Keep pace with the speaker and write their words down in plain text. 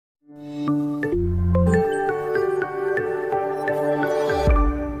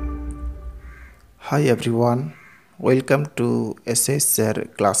Hi everyone, welcome to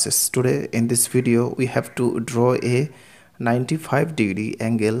SSR classes. Today in this video we have to draw a 95-degree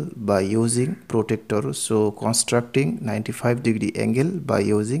angle by using protractor. So constructing 95-degree angle by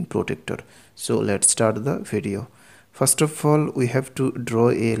using protractor. So let's start the video. First of all, we have to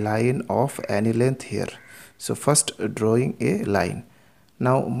draw a line of any length here. So first drawing a line.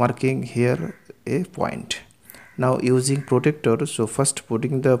 Now marking here a point. Now using protractor, so first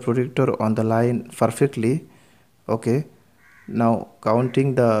putting the protractor on the line perfectly. Okay, now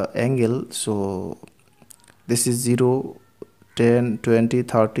counting the angle. So this is 0, 10, 20,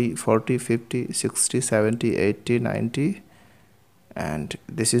 30, 40, 50, 60, 70, 80, 90, and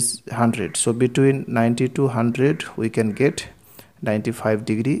this is 100. So between 90 to 100 we can get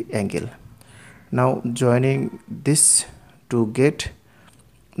 95-degree angle. Now joining this to get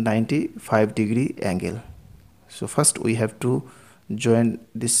 95-degree angle. So first we have to join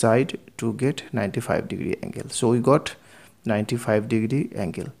this side to get 95-degree angle. So we got 95-degree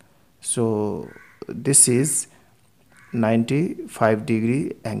angle. So this is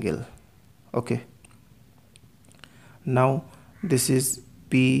 95-degree angle. Okay. Now this is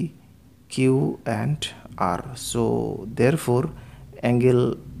P, Q and R. So therefore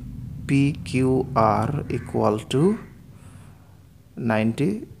angle PQR equal to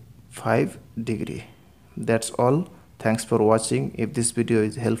 95-degree. That's all. Thanks for watching. If this video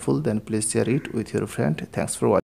is helpful, then please share it with your friend. Thanks for watching.